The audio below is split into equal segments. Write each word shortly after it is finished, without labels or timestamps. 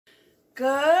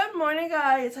Good morning,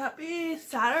 guys. Happy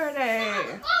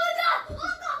Saturday.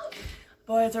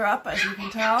 Boys are up, as you can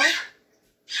tell.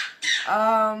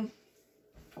 I'm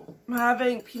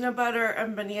having peanut butter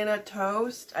and banana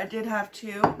toast. I did have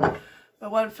two,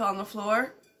 but one fell on the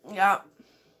floor. Yeah.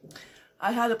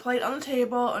 I had a plate on the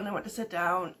table, and I went to sit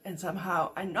down, and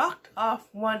somehow I knocked off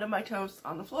one of my toasts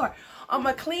on the floor. On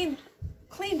my clean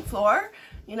floor.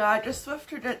 You know, I just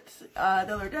Swifted it the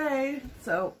other day,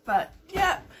 so, but,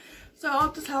 yeah. So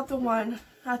I'll just have the one.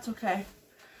 That's okay.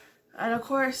 And of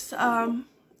course,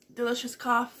 delicious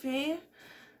coffee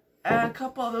and a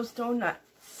couple of those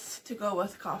donuts to go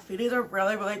with coffee. These are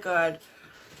really, really good.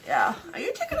 Yeah. Are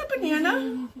you taking a banana?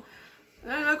 And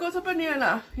there goes a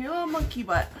banana. You little monkey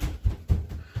butt.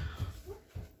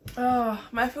 Oh,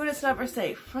 my food is never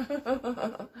safe.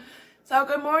 So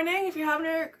good morning. If you're having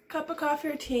a cup of coffee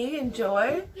or tea,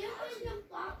 enjoy.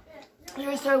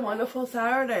 Here's a wonderful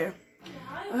Saturday.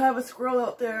 I have a squirrel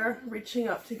out there reaching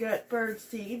up to get bird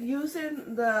seed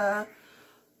using the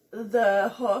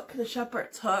hook, the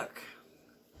shepherd's hook.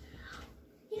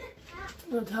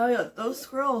 I'll tell you, those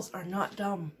squirrels are not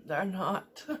dumb. They're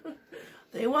not.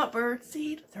 They want bird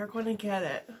seed, they're going to get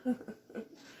it.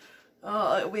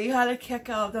 We had a kick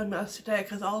out of them yesterday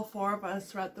because all four of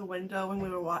us were at the window when we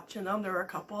were watching them. There were a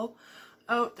couple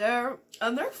out there,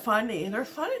 and they're funny. They're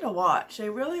funny to watch. They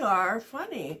really are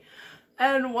funny.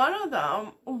 And one of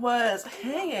them was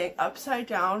hanging upside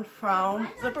down from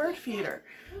the bird feeder,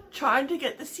 trying to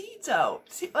get the seeds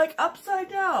out. See, like upside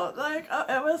down. Like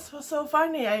it was so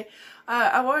funny.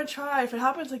 I want to try. If it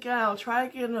happens again, I'll try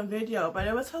again in a video. But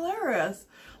it was hilarious.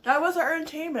 That was our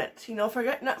entertainment. You know,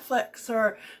 forget Netflix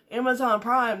or Amazon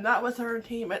Prime. That was our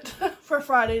entertainment for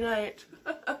Friday night.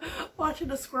 Watching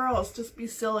the squirrels just be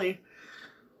silly.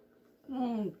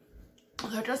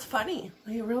 They're just funny.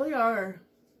 They really are.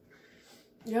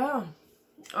 Yeah.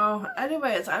 Oh,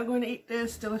 anyways, I'm going to eat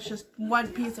this delicious one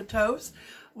piece of toast.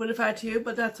 Would have had two,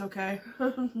 but that's okay.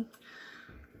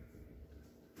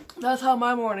 That's how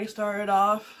my morning started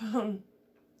off.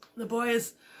 The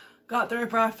boys got their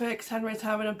breakfast. Henry's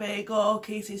having a bagel.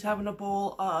 Casey's having a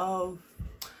bowl of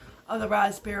the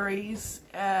raspberries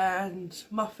and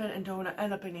muffin and donut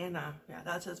and a banana. Yeah,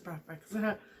 that's his breakfast.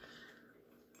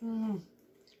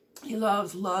 He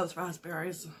loves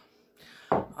raspberries.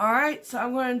 Alright, so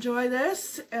I'm going to enjoy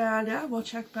this, and yeah, we'll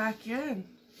check back in.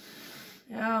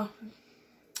 Yeah.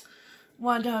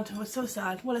 One down toast, so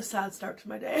sad. What a sad start to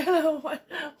my day.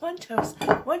 One toast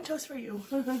for you.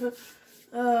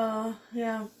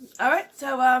 Yeah. Alright,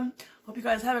 so, hope you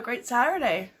guys have a great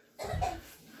Saturday.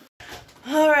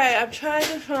 Alright, I'm trying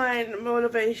to find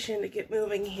motivation to get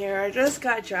moving here. I just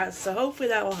got dressed, so hopefully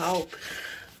that will help.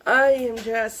 I am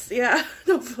just, yeah,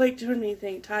 don't feel like doing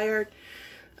anything. Tired.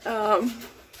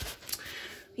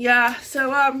 Yeah,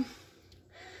 so, I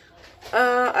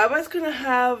was gonna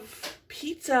have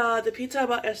pizza, the pizza I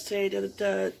bought yesterday,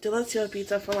 the Delizio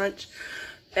pizza for lunch,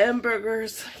 and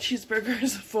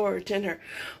cheeseburgers for dinner.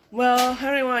 Well,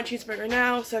 I don't want a cheeseburger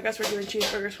now, so I guess we're doing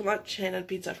cheeseburgers for lunch and a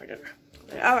pizza for dinner.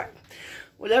 Alright,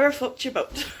 whatever floats your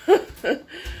boat.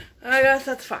 I guess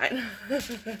that's fine.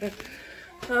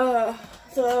 I'm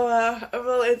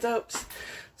really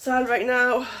outside right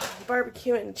now,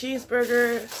 barbecuing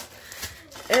cheeseburgers,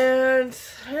 and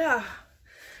yeah,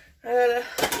 I gotta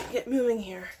get moving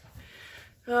here.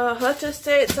 Let's just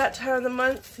say it's that time of the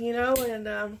month, you know,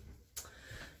 and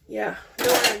yeah,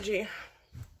 no energy.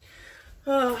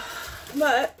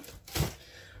 But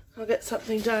I'll get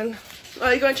something done. Oh,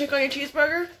 you gonna check on your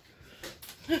cheeseburger?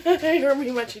 You're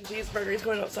pretty much a cheeseburger. He's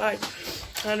going outside,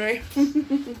 Henry.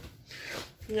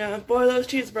 Yeah, boy, those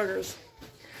cheeseburgers.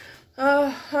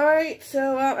 Alright,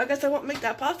 so I guess I won't make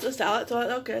that pasta salad, so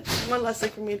that's good. One less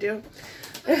thing for me to do.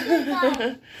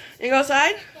 You go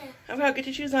outside? Yeah. Okay, I'll get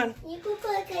your shoes on. You go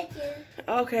get you.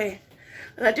 Okay.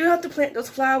 And I do have to plant those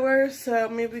flowers, so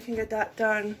maybe we can get that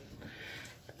done.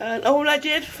 And oh, I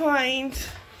did find,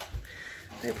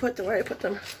 where I put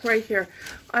them? Right here.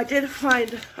 I did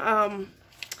find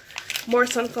more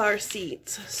sunflower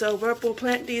seeds. So we'll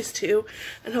plant these two,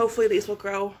 and hopefully these will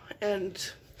grow.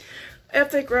 And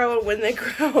if they grow and when they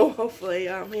grow, hopefully,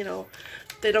 you know,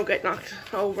 they don't get knocked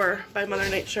over by Mother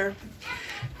Nature.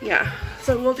 Yeah,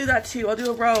 so we'll do that too. I'll do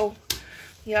a row.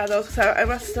 Yeah, those, I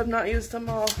must have not used them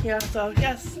all. Yeah, so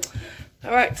yes.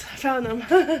 Alright, I found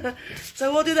them.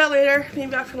 So we'll do that later.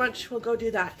 Maybe after lunch we'll go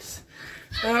do that.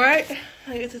 Alright,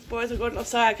 I guess these boys are going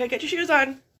outside. Okay, get your shoes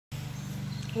on.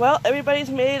 Well, everybody's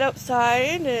made it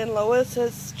outside, and Lois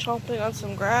is chomping on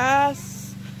some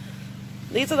grass.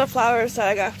 These are the flowers that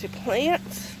I got to plant.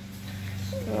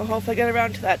 I'll hopefully get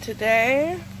around to that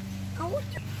today.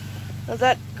 Does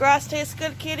that grass taste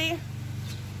good, kitty?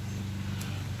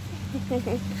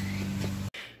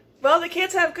 Well, the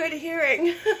kids have good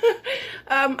hearing.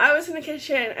 I was in the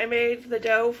kitchen. I made the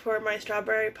dough for my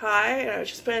strawberry pie, and I was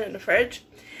just putting it in the fridge.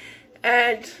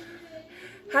 And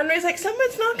Henry's like,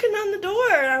 someone's knocking on the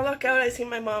door. And I look out, I see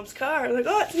my mom's car. I'm like,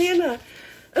 oh, it's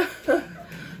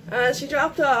Nana. She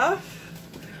dropped off,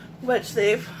 which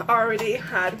they've already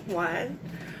had one.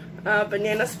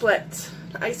 Banana split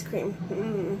ice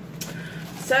cream.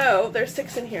 So there's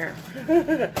 6 in here.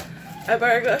 I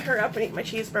better go hurry up and eat my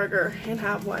cheeseburger and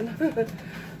have one.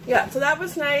 Yeah, so that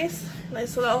was nice.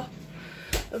 Nice little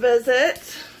visit.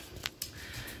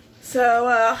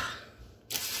 So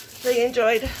they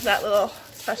enjoyed that little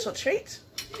special treat.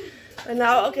 And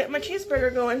now I'll get my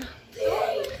cheeseburger going.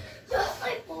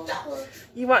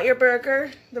 You want your burger?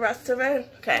 The rest of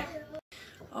it? Okay.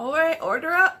 Alright,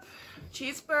 order up.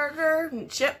 Cheeseburger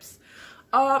and chips.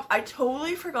 I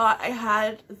totally forgot I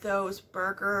had those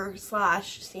burger /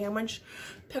 sandwich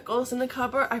pickles in the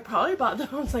cupboard. I probably bought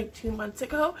those like 2 months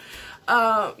ago.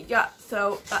 Yeah,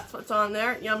 so that's what's on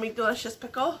there. Yummy, delicious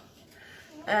pickle.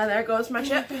 And there goes my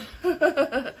chip.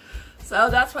 So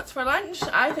that's what's for lunch.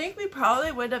 I think we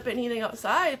probably would have been eating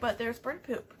outside, but there's bird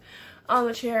poop on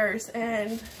the chairs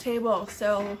and table.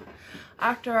 So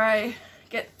after I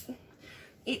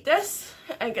eat this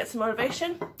and get some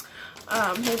motivation,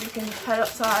 maybe we can head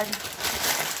outside.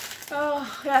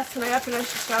 Oh yes, and I got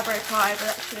finished the strawberry pie, but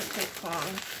that shouldn't take long.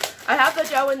 I have the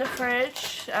dough in the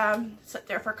fridge, sit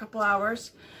there for a couple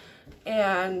hours,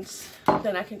 and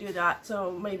then I can do that.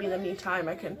 So maybe in the meantime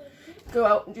I can go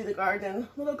out and do the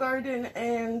little garden,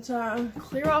 and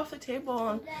clear off the table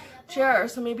and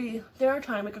chairs. So maybe dinner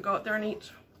time we could go out there and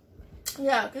eat.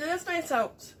 Yeah, because it is nice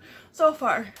out so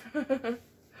far.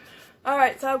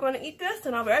 Alright, so I'm going to eat this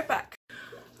and I'll be right back.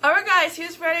 Alright guys,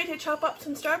 who's ready to chop up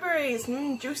some strawberries?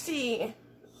 Juicy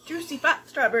fat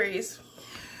strawberries.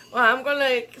 Well, I'm going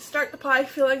to start the pie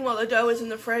filling while the dough is in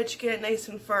the fridge, get it nice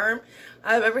and firm.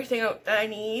 I have everything out that I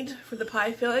need for the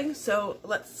pie filling, so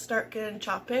let's start getting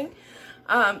chopping.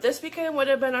 This weekend would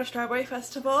have been our strawberry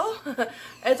festival.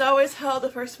 It's always held the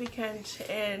first weekend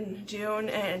in June,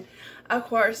 and of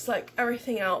course, like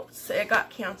everything else, it got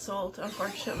canceled,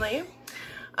 unfortunately.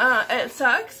 It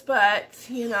sucks, but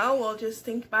you know, we'll just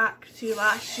think back to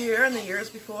last year and the years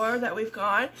before that we've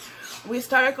gone. We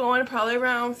started going probably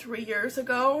around 3 years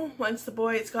ago, once the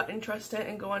boys got interested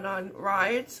in going on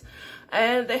rides.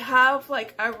 And they have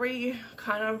like every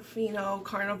kind of, you know,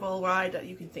 carnival ride that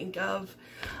you can think of,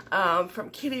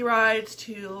 from kiddie rides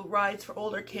to rides for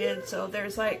older kids. So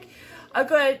there's like a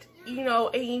good, you know,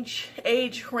 age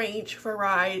range for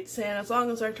rides, and as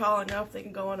long as they're tall enough, they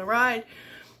can go on a ride.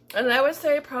 And I would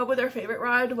say probably their favorite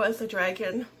ride was the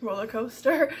Dragon roller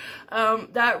coaster.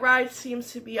 That ride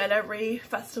seems to be at every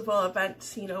festival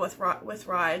event, you know, with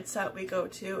rides that we go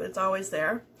to. It's always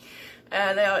there.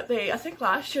 And I think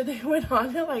last year they went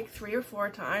on it like 3 or 4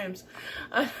 times.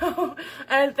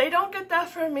 And they don't get that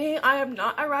from me. I am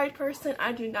not a ride person.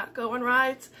 I do not go on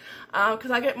rides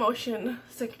because I get motion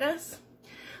sickness.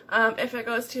 If it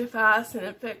goes too fast and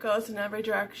if it goes in every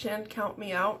direction, count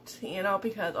me out, you know,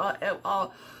 because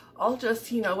I'll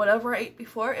just, you know, whatever I ate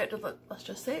before, let's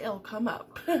just say it'll come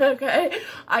up, okay?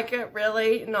 I get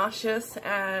really nauseous,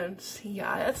 and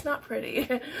yeah, it's not pretty.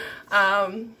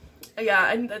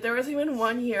 Yeah, and there was even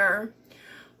one year,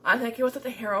 I think it was at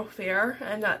the Harrow Fair,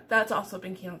 and that's also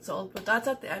been canceled, but that's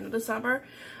at the end of the summer,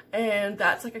 and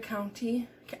that's like a county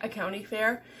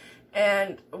fair.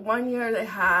 And one year they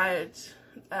had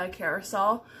a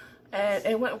carousel, and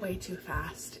it went way too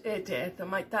fast. It did.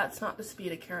 I'm like, that's not the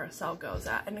speed a carousel goes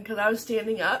at. And because I was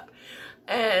standing up,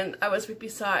 and I was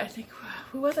beside, I think,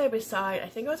 who was I beside? I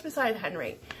think I was beside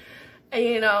Henry. And,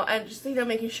 you know, and just, you know,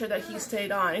 making sure that he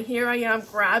stayed on. And here I am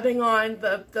grabbing on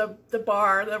the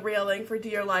bar, the railing for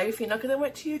dear life, you know, because it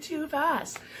went too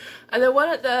fast. And the one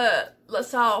at the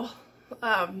LaSalle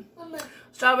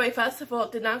Strawberry Festival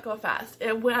did not go fast.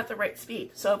 It went at the right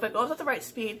speed. So if it goes at the right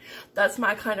speed, that's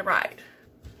my kind of ride.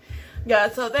 Yeah,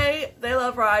 so they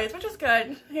love rides, which is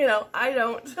good. You know, I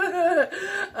don't.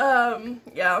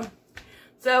 Yeah.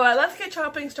 So let's get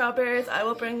chopping strawberries. I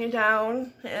will bring you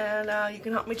down, and you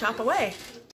can help me chop away.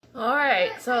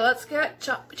 Alright, so let's get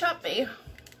choppy.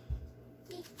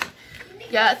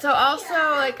 Yeah, so also,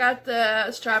 like, at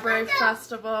the Strawberry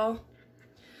Festival,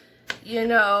 you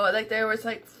know, like, there was,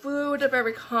 like, food of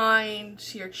every kind,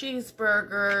 your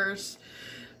cheeseburgers,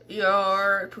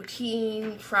 your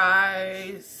poutine,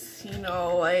 fries, you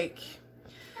know, like,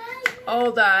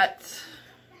 all that.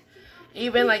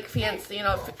 Even, like, fancy, you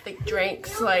know, like,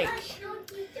 drinks, like,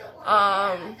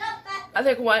 I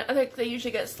think they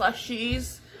usually get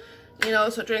slushies, You know,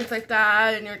 so drinks like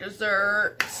that and your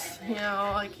desserts, you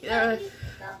know, like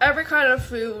every kind of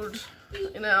food,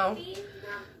 you know.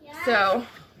 So,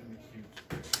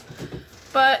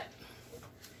 but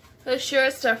this year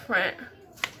is different.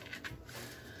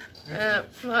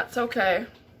 That's okay.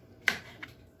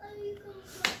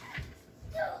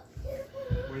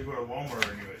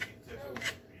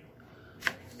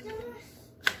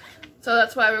 So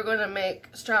that's why we're going to make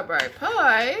strawberry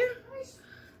pie,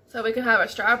 so we can have our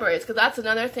strawberries, because that's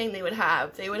another thing they would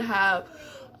have. They would have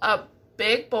a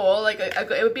big bowl, like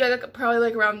it would be like probably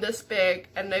like around this big,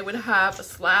 and they would have a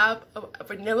slab of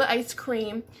vanilla ice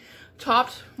cream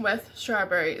topped with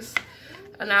strawberries,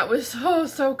 and that was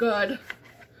so good.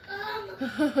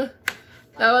 That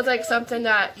was like something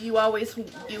that you always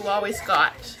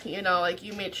got, you know, like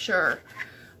you made sure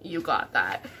you got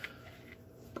that.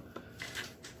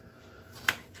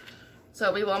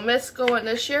 So we will miss going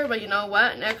this year, but you know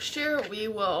what? Next year we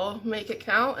will make it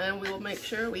count, and we will make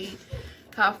sure we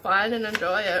have fun and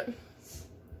enjoy it.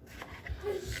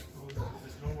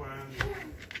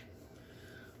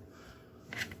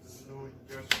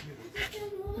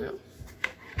 Yeah.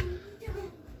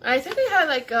 I think they had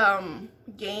like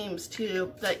games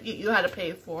too that you had to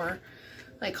pay for,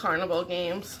 like carnival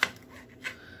games.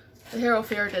 The Hero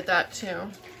Fair did that too.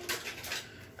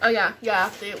 Oh yeah.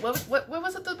 What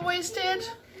was it the boys did?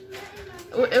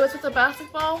 It was with the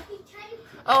basketball.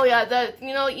 Oh yeah,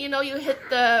 you know you hit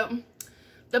the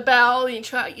bell. You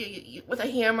try you with a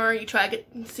hammer. You try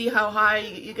to see how high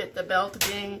you get the bell to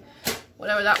being,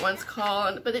 whatever that one's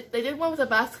called. But they did one with a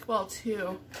basketball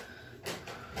too.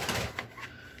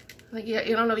 Like you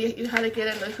don't know, you had to get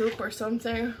in the hoop or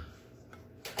something.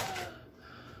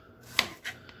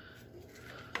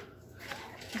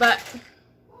 But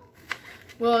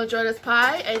we'll enjoy this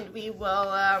pie, and we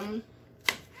will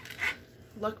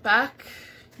look back,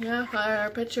 yeah, at our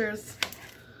pictures.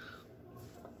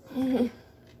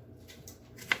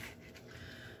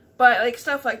 But like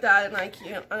stuff like that, and like,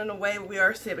 you know, in a way we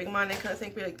are saving money, because I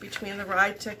think we, like, between the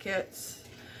ride tickets,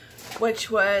 which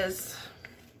was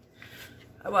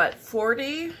what,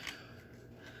 $40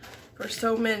 for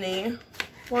so many,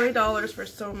 $40 for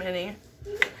so many.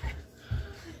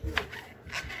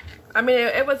 I mean,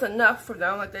 it was enough for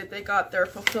them. Like they got their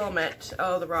fulfillment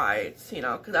of the rides, you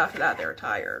know, because after that they were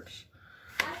tired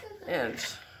and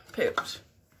pooped.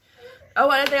 Oh,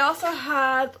 and they also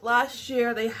had, last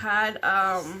year they had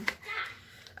a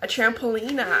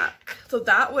trampoline act. So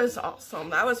that was awesome.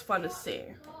 That was fun to see.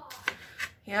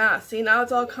 Yeah, see, now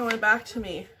it's all coming back to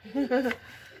me.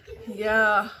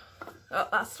 Yeah. Oh,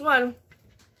 last one.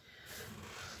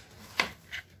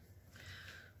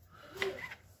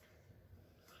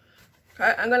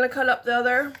 Okay, I'm going to cut up the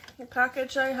other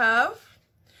package I have,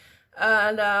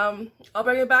 and I'll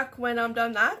bring it back when I'm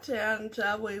done that, and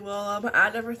we will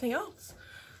add everything else.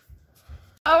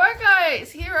 Alright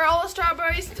guys, here are all the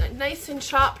strawberries nice and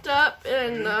chopped up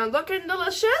and looking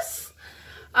delicious.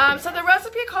 So the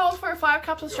recipe called for 5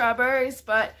 cups of strawberries,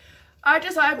 but I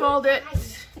just eyeballed it.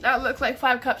 That looked like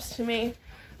 5 cups to me.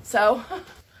 So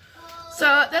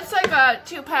that's like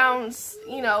 2 pounds,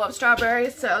 you know, of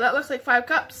strawberries, so that looks like 5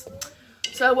 cups.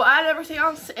 So we'll add everything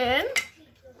else in.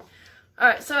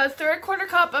 Alright, so a 3/4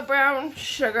 cup of brown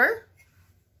sugar.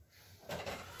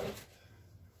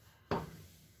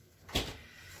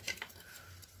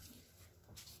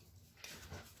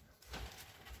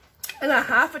 And a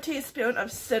 1/2 teaspoon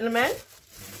of cinnamon.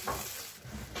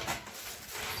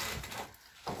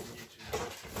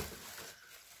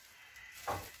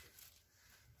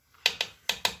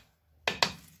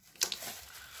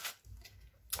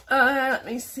 Let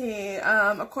me see,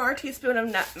 a 1/4 teaspoon of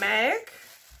nutmeg.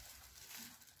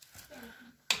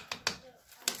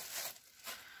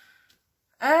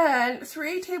 And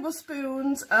 3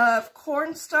 tablespoons of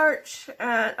cornstarch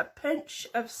and a pinch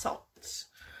of salt.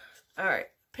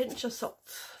 Alright, pinch of salt.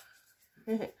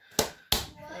 Alright.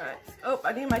 Oh,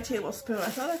 I need my tablespoon. I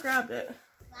thought I grabbed it.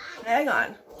 Hang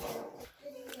on.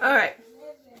 Alright.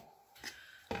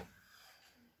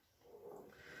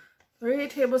 3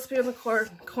 tablespoons of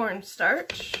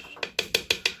cornstarch.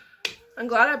 I'm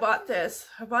glad I bought this.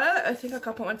 I bought it, I think, a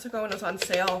couple months ago when it was on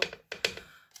sale.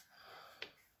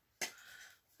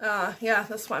 Yeah,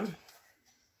 this one.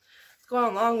 It's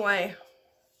going a long way.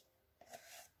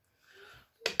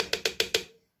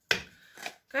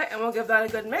 Okay, and we'll give that a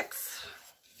good mix.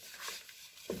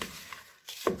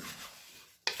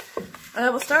 And I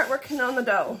will start working on the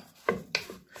dough.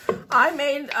 I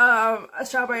made a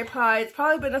strawberry pie. It's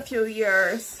probably been a few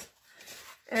years.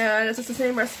 And it's just the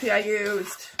same recipe I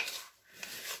used.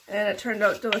 And it turned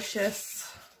out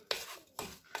delicious.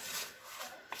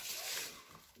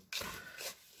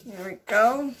 There we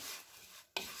go.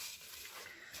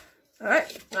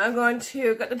 Alright, I'm going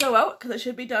to get the dough out because it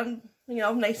should be done, you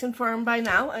know, nice and firm by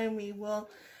now, and we will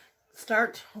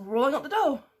start rolling out the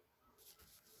dough.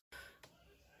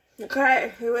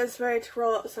 Okay, who is ready to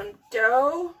roll up some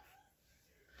dough?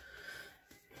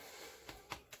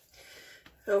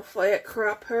 Hopefully it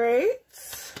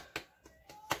cooperates.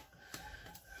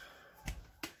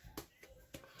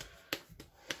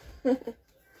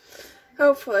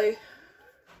 Hopefully.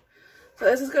 So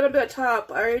this is going to be the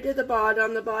top. I already did the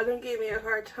bottom. The bottom gave me a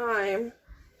hard time.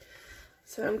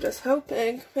 So I'm just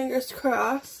hoping, fingers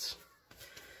crossed,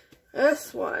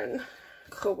 this one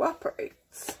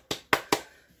cooperates.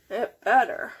 It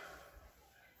better.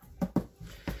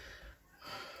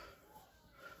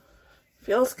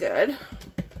 Feels good.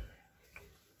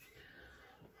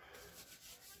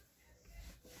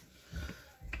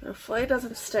 Hopefully it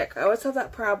doesn't stick. I always have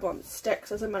that problem. It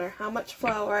sticks. Doesn't matter how much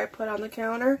flour I put on the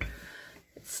counter.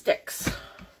 It sticks.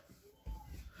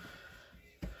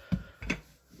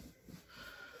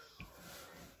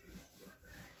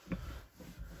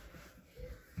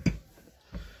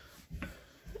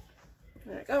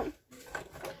 There we go.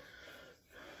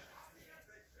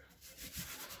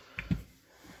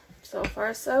 So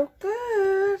far, so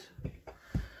good.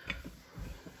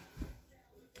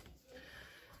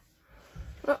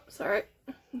 Oh, sorry.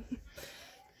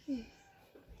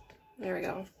 There we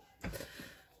go.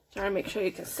 Trying to make sure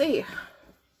you can see.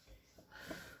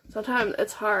 Sometimes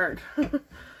it's hard.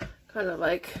 Kind of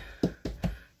like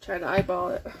trying to eyeball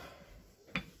it.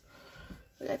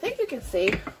 But I think you can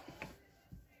see.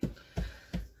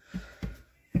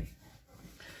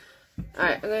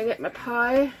 Alright, I'm going to get my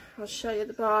pie. I'll show you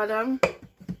the bottom.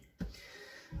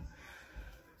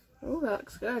 Oh, that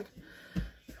looks good.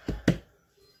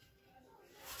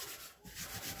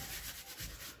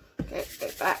 Okay,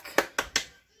 get back.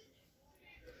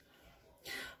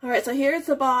 Alright, so here's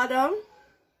the bottom.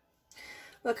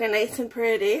 Looking nice and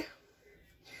pretty.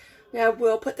 Now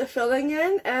we'll put the filling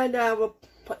in and we'll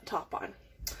put the top on.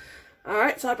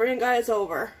 Alright, so I'll bring you guys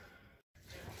over.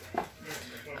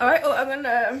 Alright, oh, I'm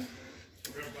gonna...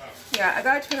 Yeah, I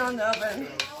gotta turn on the oven.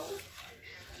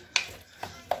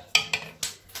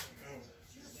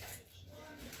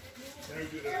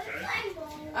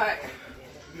 Alright.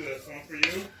 Do that song for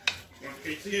you. Want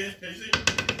Casey here? Casey?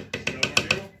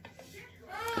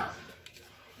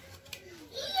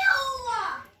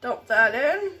 Dump that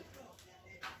in.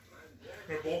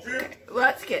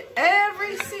 Let's get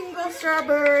every single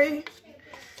strawberry.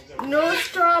 No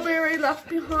strawberry left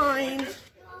behind.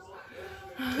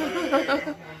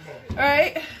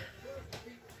 Alright.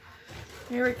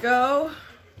 Here we go.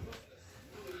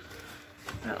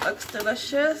 That looks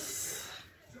delicious.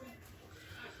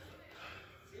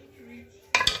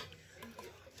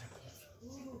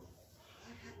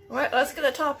 Alright, let's get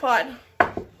the top on.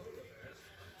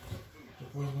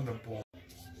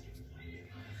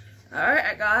 Alright,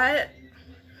 I got it.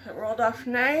 It rolled off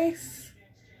nice.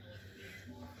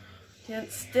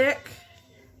 Didn't stick.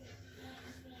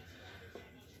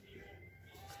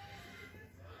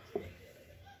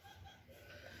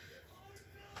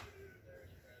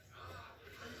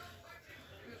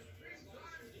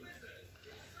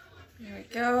 There we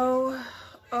go.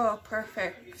 Oh,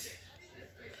 perfect.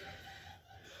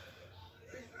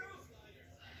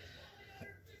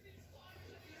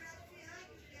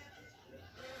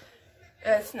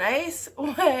 It's nice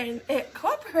when it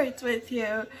cooperates with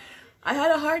you. I had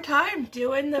a hard time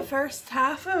doing the first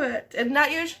half of it, and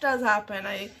that usually does happen.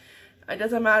 It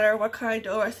doesn't matter what kind of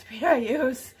dough recipe I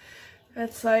use.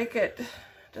 It's like it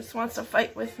just wants to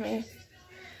fight with me.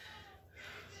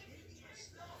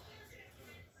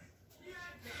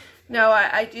 Now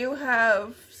I do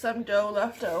have some dough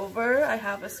left over. I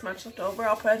have this much left over.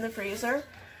 I'll put it in the freezer.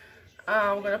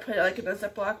 I'm gonna put it like in a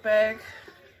Ziploc bag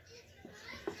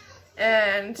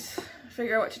and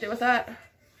figure out what to do with that.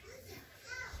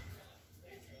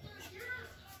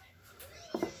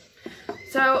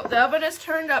 So the oven is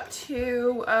turned up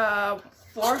to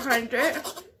 400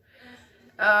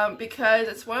 because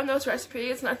it's one of those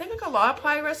recipes, and I think like a lot of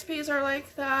pie recipes are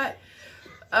like that.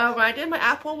 When I did my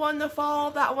apple one in the fall,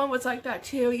 that one was like that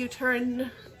too. You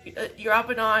turn your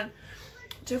oven on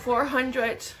to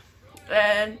 400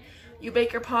 and you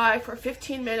bake your pie for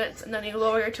 15 minutes, and then you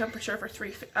lower your temperature for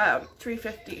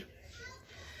 350.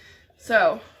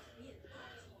 So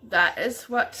that is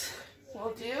what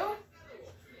we'll do.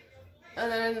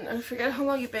 And then I forget how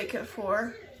long you bake it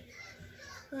for.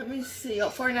 Let me see,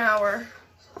 for an hour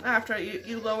after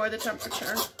you lower the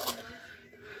temperature.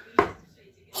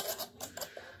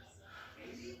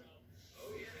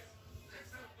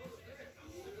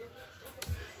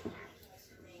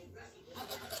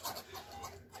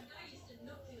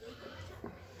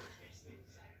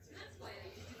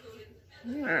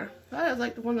 Yeah, that is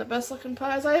like one of the best looking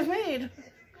pies I have made.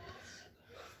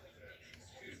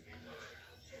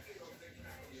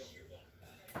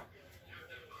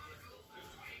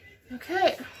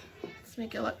 Okay, let's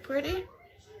make it look pretty.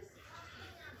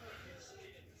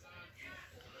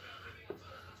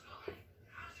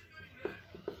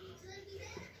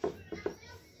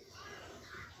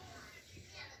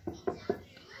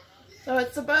 So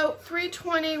it's about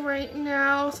 3:20 right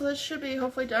now, so this should be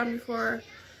hopefully done before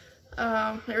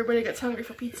everybody gets hungry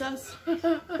for pizzas.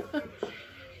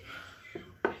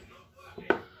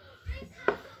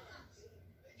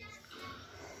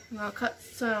 And I'll cut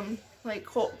some like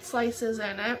whole slices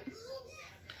in it.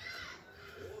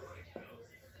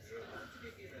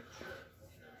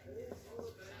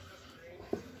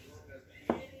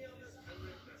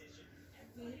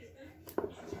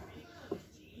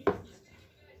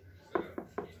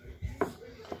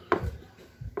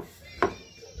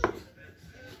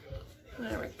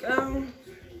 There we go.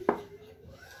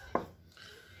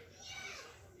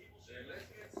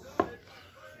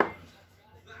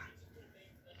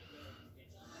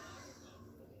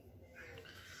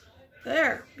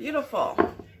 There, beautiful.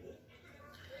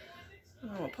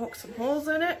 I'm gonna poke some holes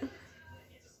in it.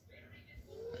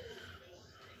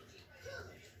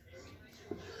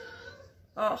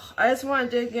 Oh, I just want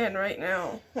to dig in right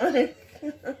now.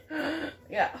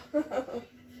 Yeah.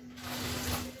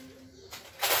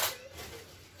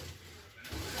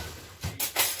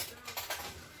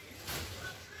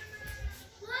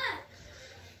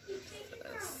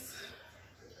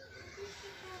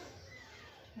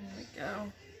 There we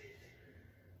go.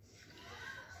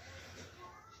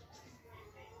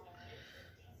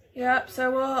 Yep,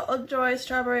 so we'll enjoy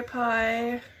strawberry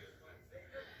pie.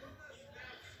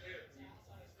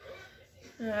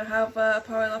 I have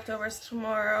probably leftovers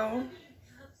tomorrow.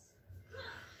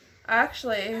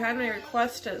 Actually, Henry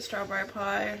requested strawberry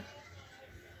pie.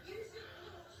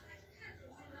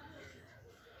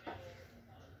 I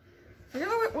forget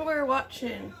what we were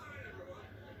watching.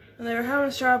 And they were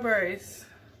having strawberries.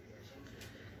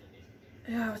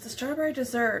 Yeah, it was a strawberry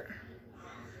dessert.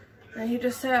 And he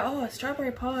just said, oh, a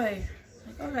strawberry pie.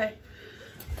 Like, okay.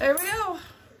 There we go.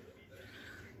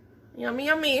 Yummy,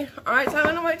 yummy. Alright, so I'm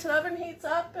going to wait till the oven heats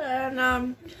up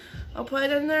and I'll put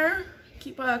it in there.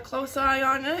 Keep a close eye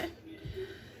on it.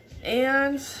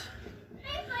 And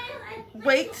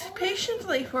wait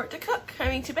patiently for it to cook. I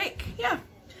mean to bake. Yeah.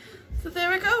 So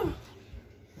there we go.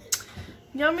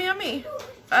 Yummy, yummy.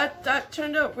 That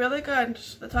turned out really good.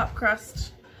 The top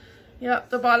crust.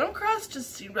 Yep, the bottom crust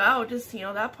just, wow, just, you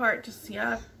know, that part just,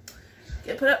 yeah.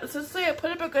 It put up, essentially, I put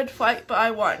up a good fight, but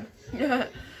I won. Yeah.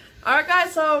 Alright,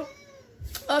 guys, so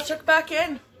I'll check back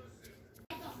in.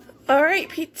 Alright,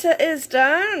 pizza is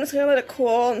done. I'm just going to let it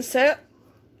cool and sit.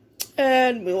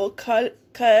 And we will cut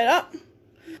it up.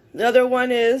 The other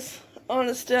one is on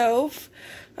the stove.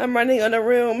 I'm running on a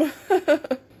room.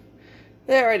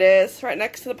 There it is, right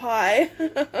next to the pie.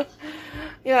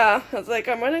 Yeah, I was like,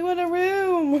 I'm running on a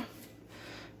room.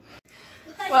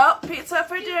 Well, pizza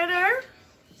for dinner.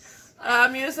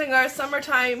 I'm using our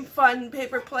summertime fun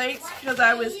paper plates because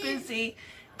I was busy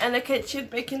in the kitchen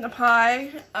baking the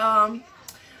pie.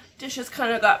 Dishes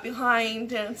kind of got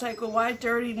behind and it's like, well, why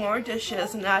dirty more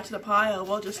dishes and add to the pile?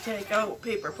 We'll just take out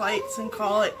paper plates and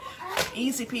call it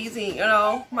easy peasy, you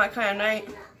know, my kind of night.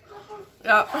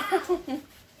 Yep.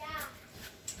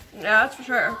 Yeah, that's for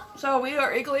sure. So we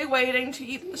are eagerly waiting to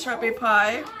eat the strawberry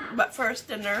pie, but first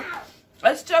dinner.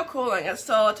 It's still cooling. It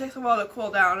takes a while to cool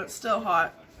down. It's still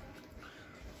hot.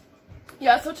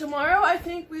 Yeah, so tomorrow I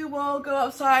think we will go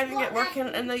outside and get working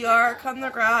in the yard, cutting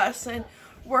the grass, and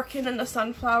working in the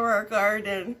sunflower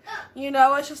garden. You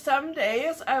know, it's just some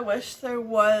days I wish there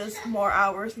was more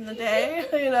hours in the day,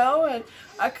 you know, and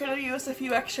I could have used a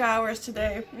few extra hours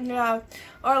today. Yeah.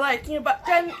 Or like, you know, but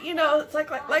then, you know, it's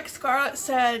like Scarlett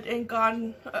said in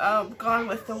Gone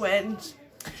with the Wind.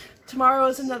 Tomorrow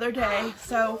is another day,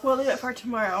 so we'll leave it for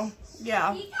tomorrow.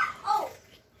 Yeah. Oh.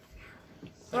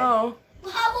 Mm.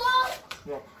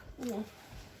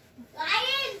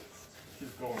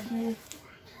 Keep going.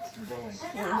 Keep going.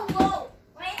 Yeah.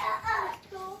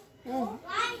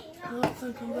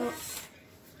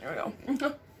 There we go.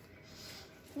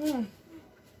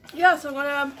 Yeah, so I'm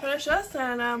gonna finish this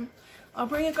and I'll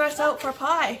bring you guys out for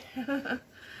pie.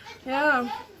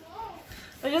 Yeah.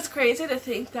 It's just crazy to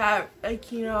think that,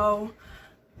 like, you know,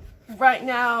 right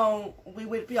now we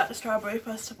would be at the Strawberry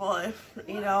Festival if,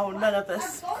 you know, none of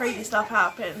this crazy stuff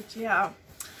happened. Yeah.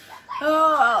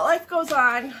 Oh, life goes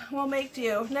on. We'll make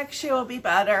do. Next year will be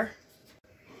better.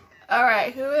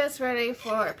 Alright, who is ready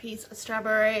for a piece of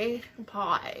strawberry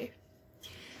pie?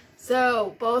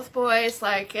 So both boys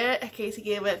like it. Casey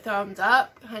gave it a thumbs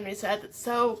up. Henry said it's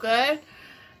so good.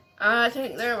 I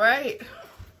think they're right.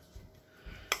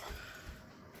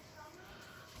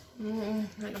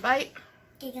 Take a bite.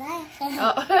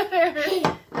 Oh,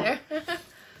 there.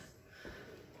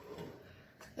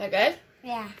 They're good?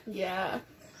 Yeah. Yeah.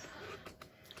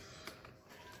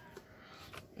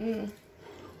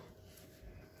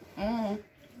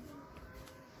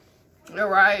 You're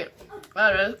right.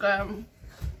 That is good.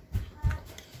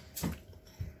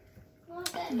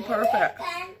 Perfect.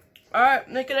 Alright,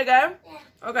 make it again?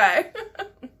 Yeah. Okay.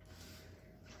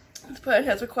 Let's put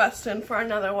his request in for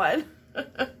another one.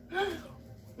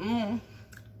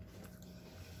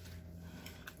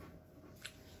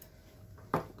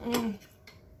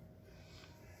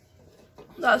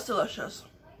 That's delicious.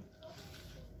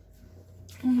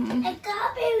 A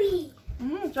strawberry.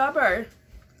 Strawberry.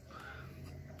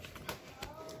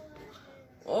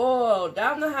 Oh,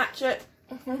 down the hatchet.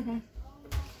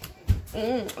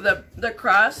 The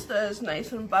crust is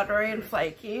nice and buttery and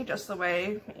flaky, just the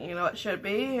way you know it should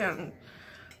be, and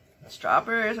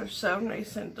strawberries are so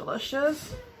nice and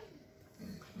delicious.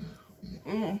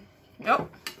 Yep.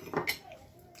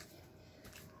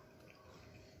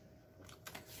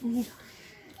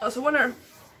 That's a winner.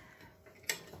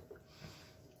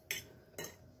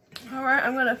 Alright,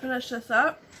 I'm gonna finish this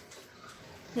up.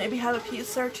 Maybe have a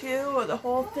piece or two or the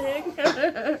whole thing.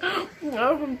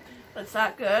 Oh, it's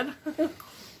that good.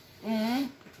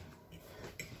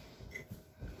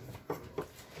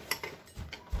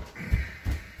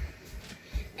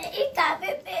 It got a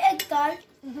bit done.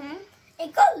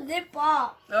 It got lip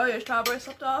off. Oh, your strawberry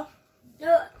slipped off?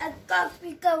 No, I got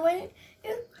because when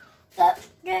it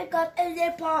got a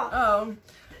lip off. Oh,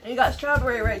 and you got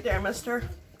strawberry right there, mister.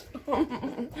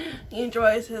 He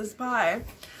enjoys his pie.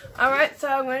 Alright, so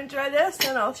I'm going to enjoy this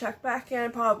and I'll check back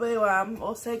in probably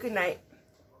we'll say goodnight.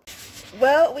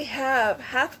 Well, we have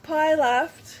half a pie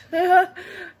left.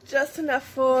 Just enough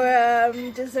for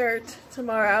dessert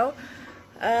tomorrow.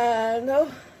 No,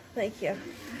 thank you.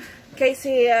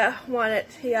 Casey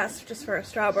he asked just for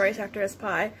strawberries after his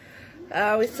pie.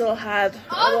 We still had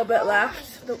a little bit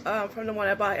left from the one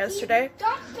I bought yesterday.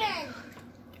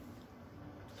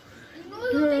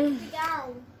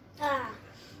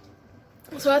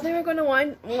 So I think we're going to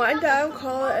wind down,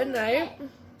 call it a night.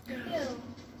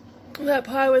 That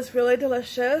pie was really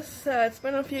delicious. It's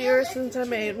been a few years since I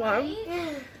made one.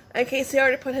 And Casey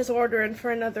already put his order in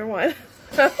for another one.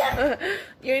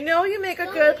 You know you make a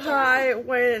good pie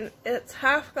when it's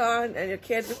half gone and your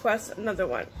kid requests another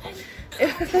one.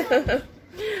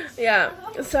 Yeah,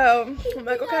 so I'm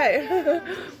like, okay.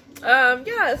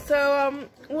 Yeah, so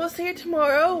we'll see you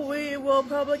tomorrow. We will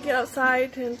probably get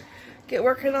outside and get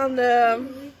working on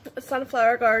the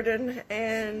sunflower garden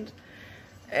and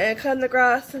cutting the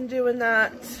grass and doing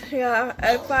that. Yeah,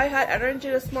 if I had energy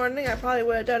this morning, I probably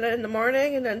would have done it in the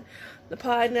morning and then the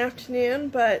pie in the afternoon,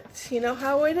 but you know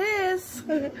how it is.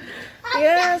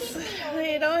 Yes,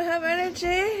 you don't have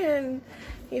energy and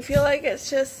you feel like it's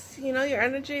just, you know, your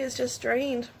energy is just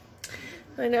drained.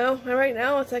 I know, and right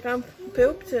now it's like I'm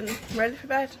pooped and ready for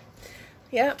bed.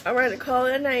 Yep, I'm ready to call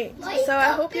it a night. So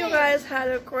I hope you guys had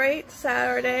a great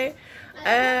Saturday,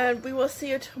 and we will see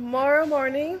you tomorrow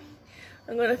morning.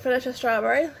 I'm going to finish a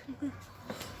strawberry.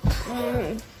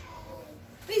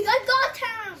 We got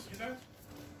time.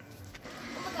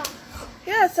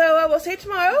 Yeah, so we'll see you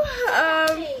tomorrow.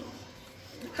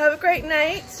 Have a great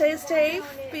night. Stay safe.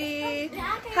 Be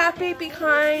happy, be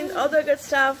kind, all the good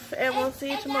stuff. And we'll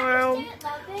see you tomorrow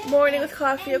morning with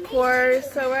coffee, of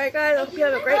course. So, alright guys, I hope you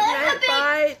have a great night.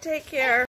 Bye. Take care.